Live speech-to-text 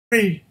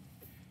3,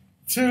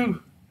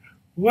 2,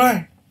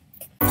 1.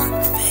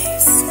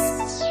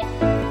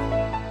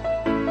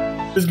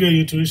 What's good,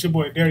 YouTube? It's your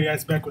boy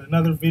DaREACTS back with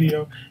another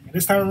video. And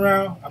this time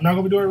around, I'm not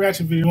gonna be doing a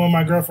ratchet video. I'm doing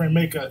my girlfriend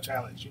makeup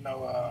challenge. You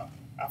know,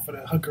 I'm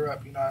gonna hook her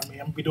up. You know what I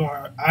mean? I'm gonna be doing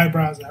her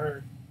eyebrows and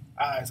her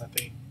eyes. I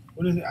think.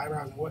 What is it?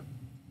 Eyebrows and what?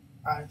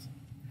 Eyes.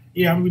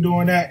 Yeah, I'm gonna be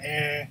doing that,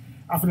 and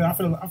I'm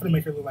finna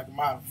make her look like a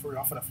model for real.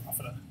 I'm finna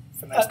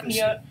finesse this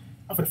shit.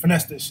 I'm finna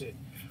finesse this shit.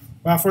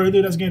 Without further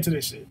ado, let's get into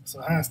this shit.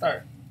 So how I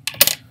start?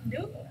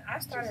 Dude, I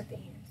start at the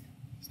ends.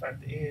 Start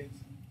at the ends.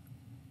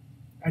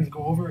 I just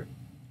go over it.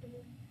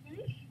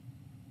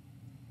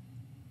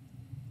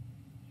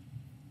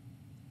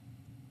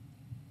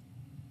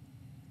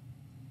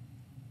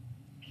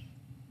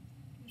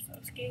 I'm so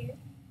scared.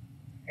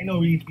 Ain't no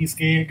need to be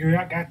scared, girl.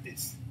 I got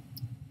this.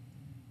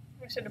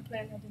 I should have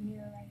planned at the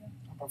mirror right now.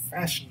 I'm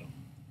professional.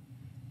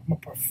 I'm a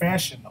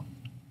professional.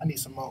 I need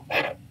some more.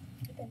 Get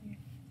that mirror.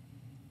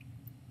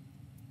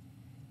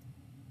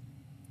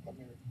 What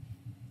mirror?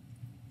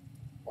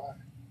 Why?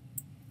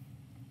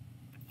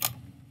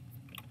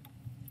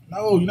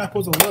 No, you're not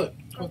supposed to look.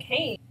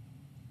 Okay.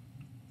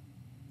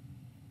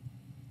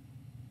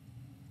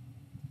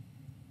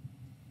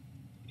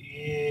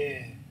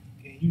 Yeah,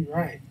 you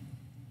right.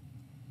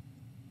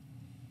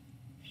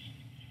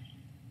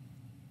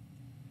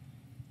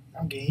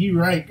 I'm getting you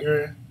right,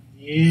 girl.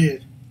 Yeah.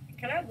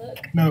 Can I look?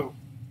 No.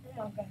 Oh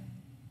my god.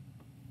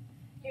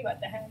 You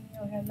about to have me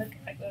on here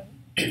looking like a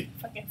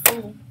fucking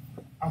fool.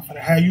 I'm finna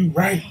have you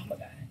right. Oh my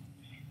god.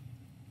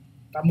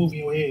 Stop moving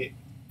your head.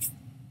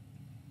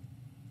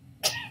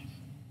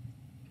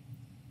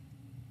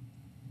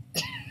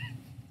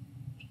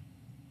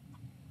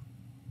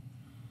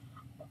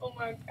 Oh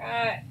my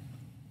god.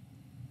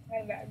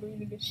 I gotta agree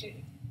to this shit.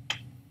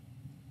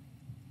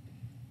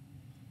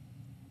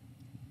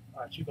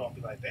 Alright, you gonna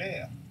be like,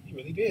 damn, you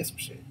really did some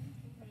shit.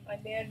 My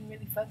dad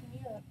really fucking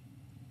me up.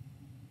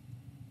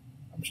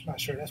 I'm just not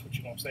sure that's what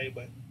you're gonna say,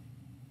 but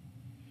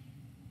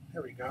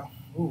there we go.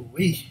 Ooh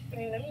wee.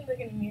 Hey, let me look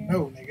in the mirror.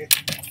 No, nigga.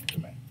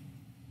 Come on.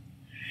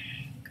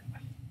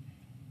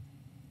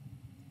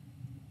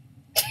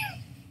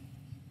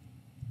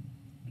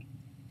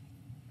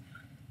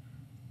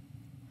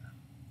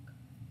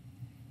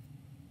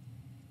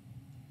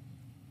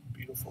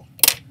 Beautiful.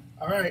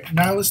 All right,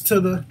 now let's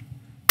to the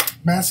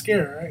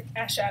mascara, right?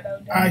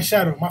 Eyeshadow.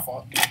 Eyeshadow, my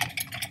fault.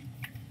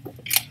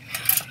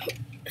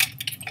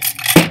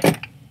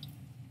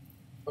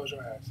 Close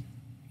your eyes.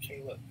 You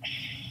can't look.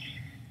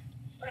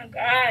 Oh my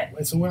god.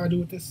 Wait, so what do I do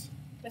with this?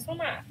 That's on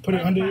my. Put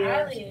it under your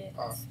eyelids. eyes?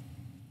 Oh.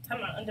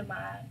 Talking about under my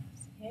eyes.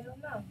 Hell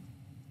no.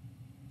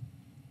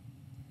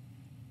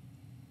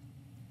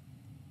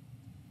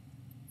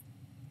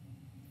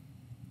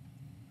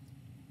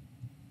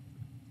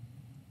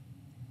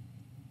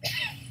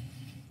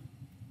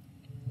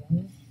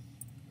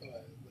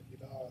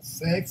 Looking all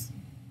sexy.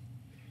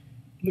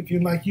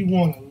 Looking like you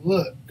want to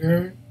look,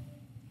 girl.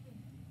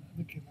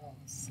 Looking all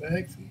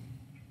sexy.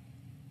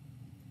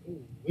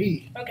 Ooh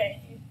wee.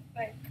 Okay.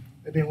 Like.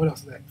 And then what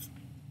else next?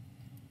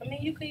 I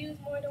mean, you could use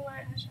more than one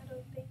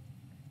eyeshadow thing.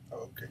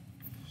 Oh, okay.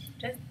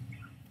 Just.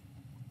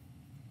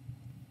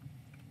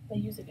 But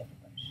use a different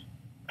brush.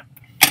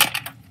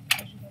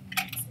 Because you're gonna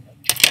mix it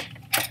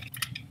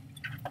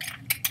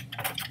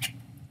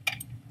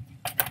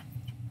up.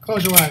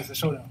 Close your eyes and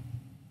show them.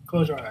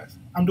 Close your eyes.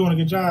 I'm doing a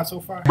good job so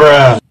far.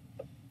 Bruh.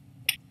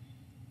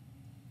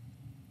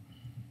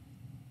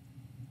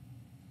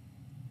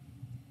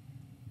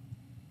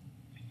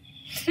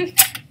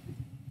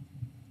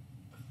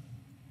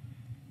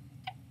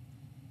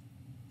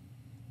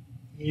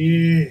 Yeah.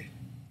 You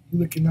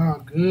looking all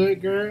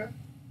good, girl.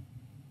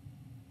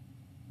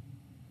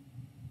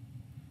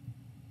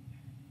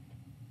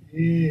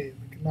 Yeah.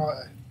 Looking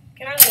all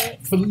Can I look?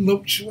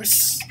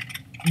 voluptuous.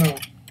 No.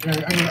 I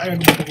gotta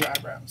go back to your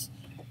eyebrows.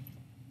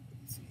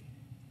 Let's see.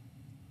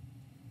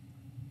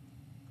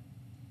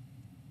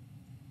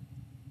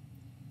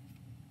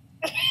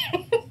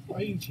 Why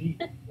you cheat?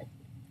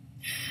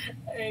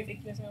 I didn't think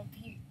you was gonna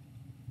peep.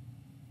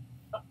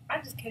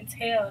 I just can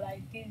tell,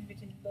 like, these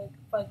bitches look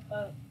fucked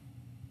up.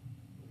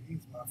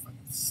 He's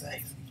motherfucking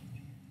sexy.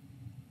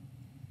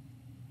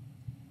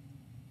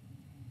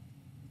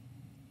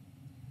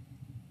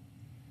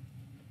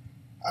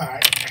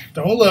 Alright,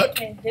 don't look.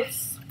 And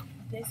this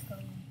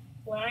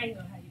well, I ain't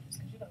gonna have you this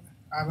because you don't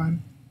know. Eyeliner?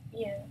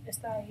 Yeah, it's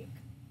like.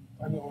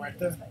 I go right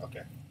there?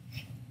 Okay.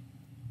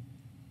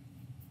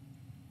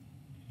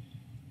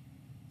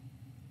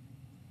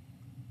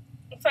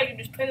 It's like you're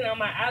just putting it on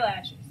my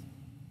eyelashes.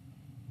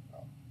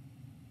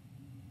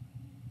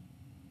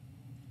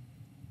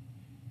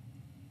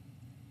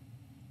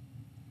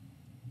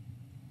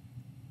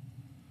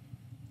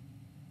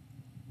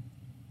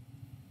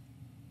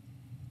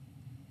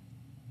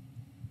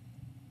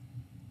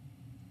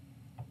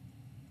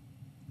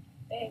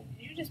 Hey,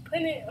 you just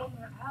putting it on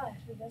my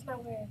eyelashes. That's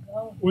not where it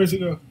goes. Where's it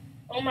go?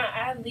 On my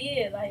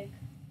eyelid, like.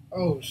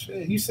 Oh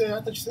shit!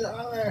 I thought you said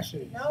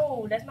eyelashes.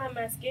 No, that's my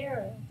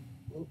mascara.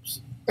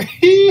 Oops.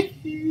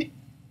 Ugly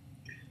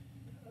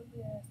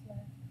ass laugh.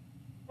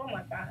 Oh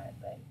my god,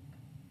 like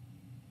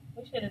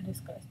we should have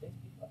discussed this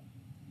before.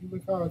 You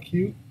look all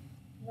cute.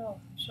 No,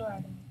 I'm sure I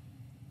don't.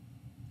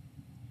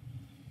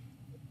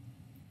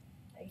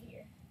 Right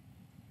here.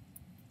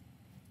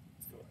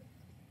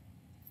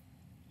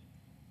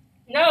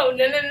 No.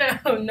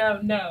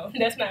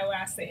 That's not what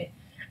I said.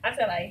 I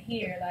said like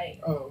here,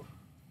 like. Oh.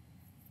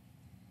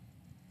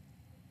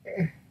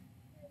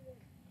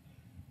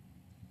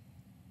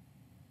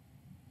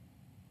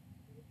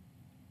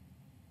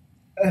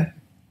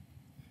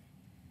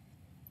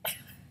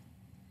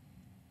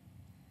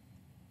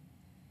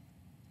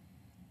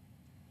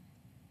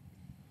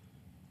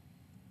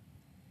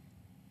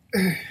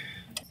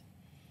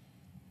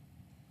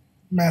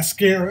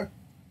 Mascara,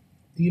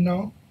 you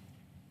know,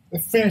 to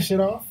finish it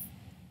off.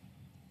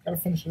 Gotta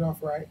finish it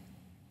off right.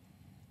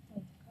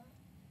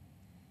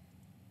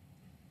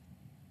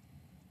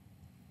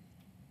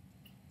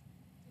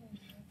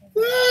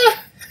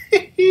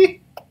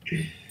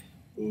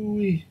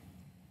 Ooh-wee.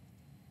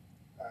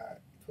 Alright,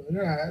 close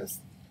your eyes.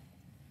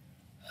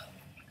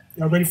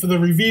 Y'all ready for the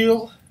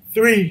reveal?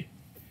 3,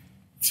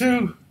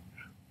 2,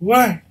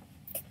 1.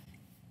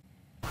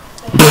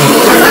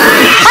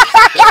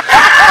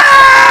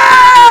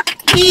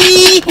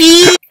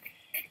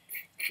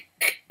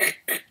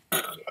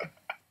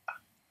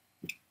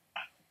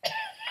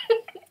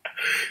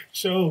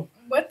 So,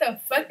 what the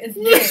fuck is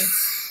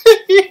this?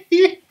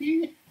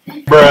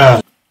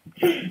 Bruh.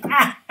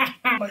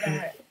 Oh my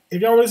god.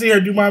 If y'all want to see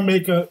her do my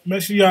makeup,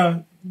 make sure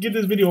y'all give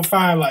this video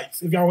 5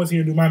 likes. If y'all want to see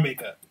her do my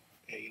makeup,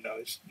 and you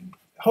know,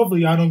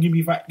 hopefully y'all don't get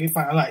 5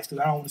 likes because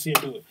I don't want to see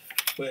her do it.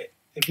 But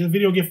if this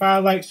video get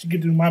 5 likes, she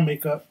get to do my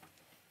makeup.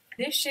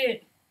 This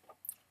shit,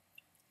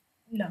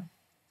 no,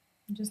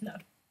 just no,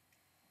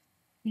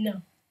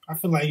 no. I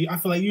feel like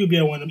you'd be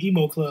at one of them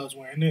emo clubs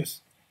wearing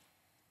this.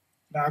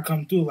 Now I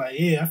come through like,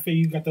 yeah, I feel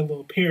you got that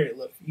little parrot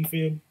look. You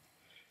feel me?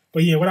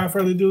 But yeah, without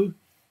further ado,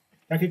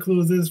 that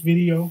concludes this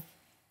video.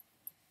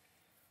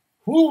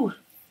 Woo!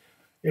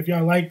 If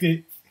y'all liked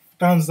it,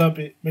 thumbs up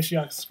it. Make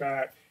sure y'all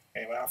subscribe.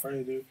 And without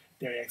further ado,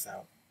 DaREACTS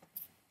out.